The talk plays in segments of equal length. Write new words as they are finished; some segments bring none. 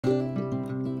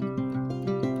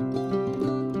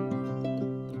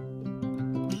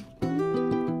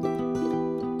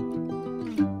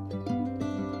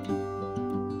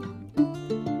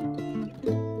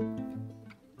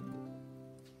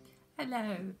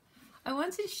Hello! I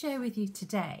wanted to share with you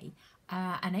today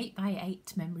an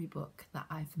 8x8 memory book that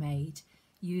I've made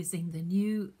using the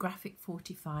new Graphic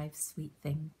 45 Sweet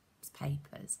Things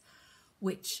papers,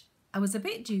 which I was a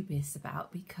bit dubious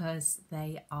about because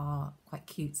they are quite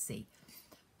cutesy,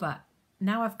 but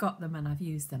now I've got them and I've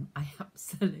used them, I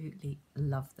absolutely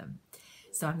love them.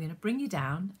 So I'm going to bring you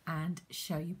down and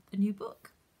show you the new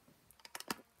book.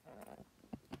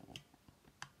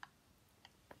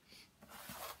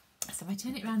 So if I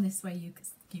turn it around this way,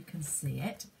 you can see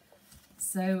it.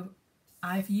 So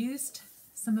I've used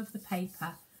some of the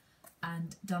paper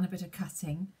and done a bit of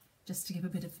cutting just to give a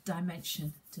bit of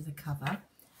dimension to the cover.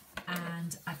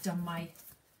 And I've done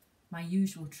my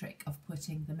usual trick of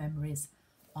putting the memories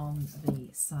on the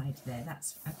side there.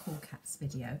 That's a Cool Katz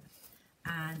video.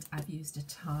 And I've used a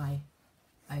tie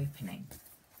opening.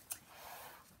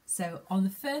 So on the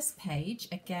first page,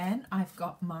 again, I've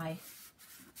got my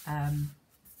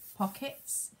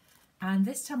pockets, and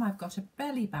this time I've got a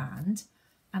belly band,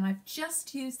 and I've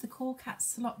just used the Cool Katz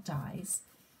slot dies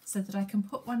so that I can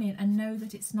put one in and know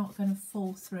that it's not going to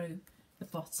fall through the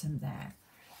bottom there.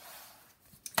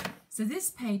 So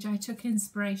this page I took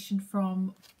inspiration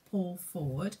from Paul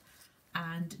Ford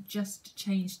and just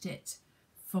changed it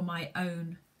for my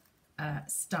own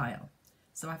style.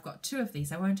 So I've got two of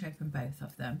these. I won't open both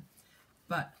of them,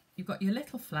 but you've got your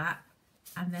little flap,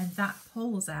 and then that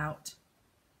pulls out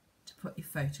to put your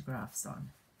photographs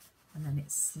on, and then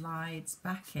it slides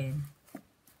back in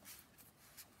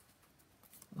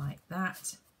like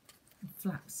that and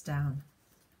flaps down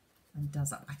and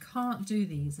does up. I can't do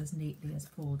these as neatly as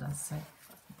Paul does, so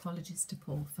apologies to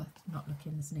Paul for not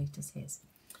looking as neat as his.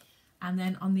 And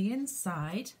then on the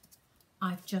inside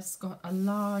I've just got a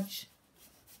large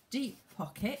deep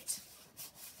pocket,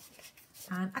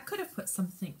 and I could have put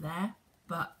something there,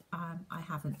 but I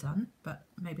haven't done, but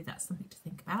maybe that's something to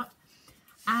think about.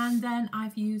 And then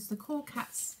I've used the Cool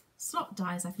Katz slot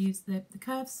dies. I've used the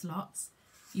curved slots,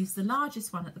 used the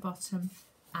largest one at the bottom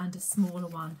and a smaller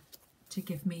one to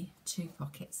give me two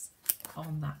pockets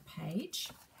on that page.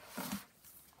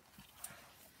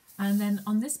 And then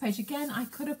on this page, again, I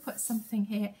could have put something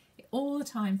here, all the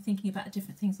time thinking about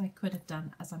different things I could have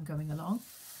done as I'm going along.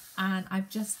 And I've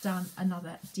just done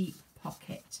another deep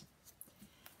pocket.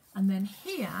 And then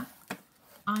here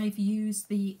I've used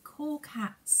the Cool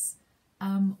Katz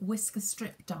whisker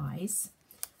strip dies,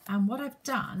 and what I've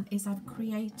done is I've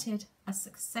created a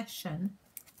succession,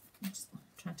 I'm just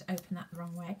trying to open that the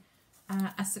wrong way,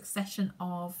 a succession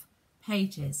of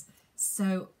pages.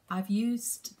 So I've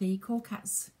used the Cool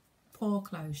Katz paw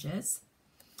closures,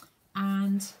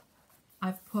 and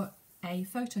I've put a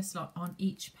photo slot on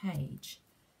each page.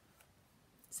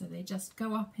 So they just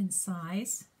go up in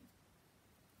size.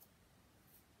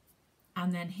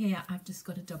 And then here I've just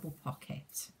got a double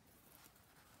pocket.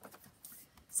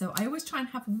 So I always try and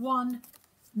have one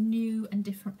new and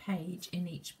different page in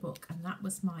each book, and that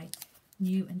was my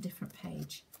new and different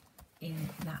page in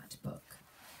that book.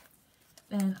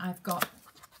 Then I've got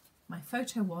my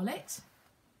photo wallet,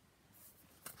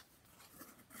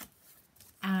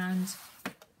 and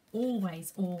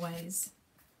always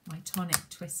my Tonic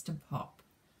twist and pop.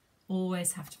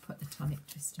 Always have to put the Tonic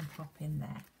twist and pop in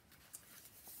there.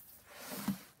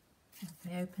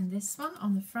 If I open this one,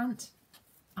 on the front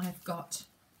I've got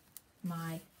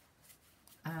my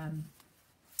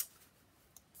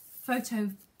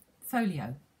photo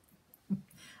folio,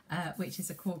 which is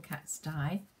a Cool Katz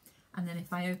die, and then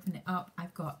if I open it up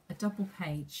I've got a double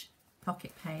page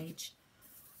pocket page.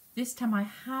 This time I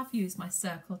have used my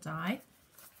circle die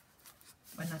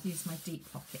when I've used my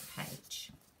deep pocket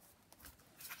page.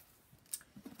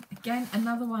 Again,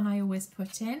 another one I always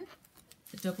put in,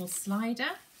 the double slider.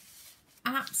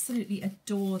 Absolutely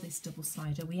adore this double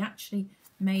slider. We actually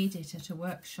made it at a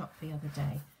workshop the other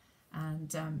day,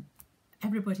 and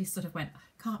everybody sort of went,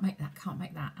 can't make that, can't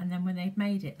make that. And then when they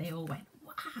made it, they all went,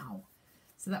 wow.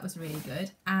 So that was really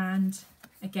good. And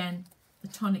again, the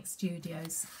Tonic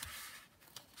Studios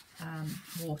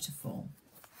waterfall.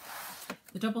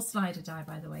 The double slider die,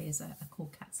 by the way, is a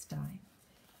Cool Katz die.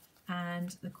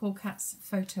 And the Cool Katz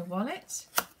photo wallet,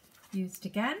 used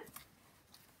again.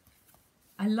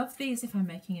 I love these if I'm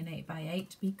making an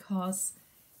 8x8 because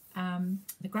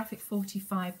the Graphic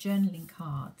 45 journaling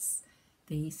cards,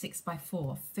 the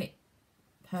 6x4, fit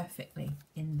perfectly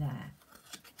in there.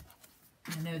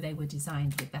 I know they were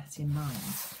designed with that in mind.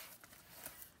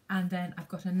 And then I've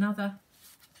got another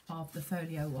of the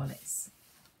folio wallets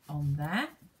on there.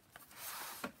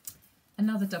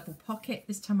 Another double pocket.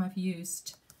 This time I've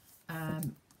used a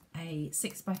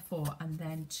 6x4 and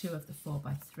then two of the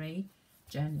 4x3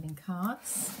 journaling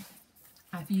cards.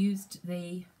 I've used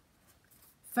the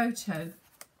photo,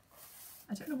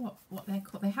 I don't know what they're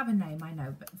called, they have a name I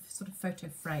know, but sort of photo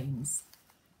frames.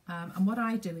 And what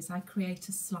I do is I create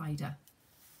a slider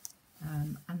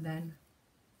and then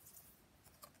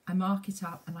I mark it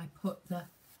up and I put the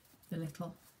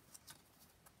little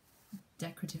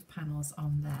decorative panels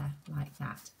on there like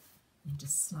that and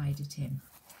just slide it in.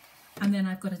 And then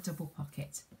I've got a double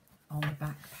pocket on the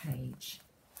back page.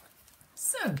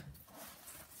 So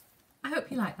I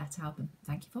hope you like that album.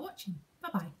 Thank you for watching. Bye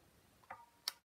bye.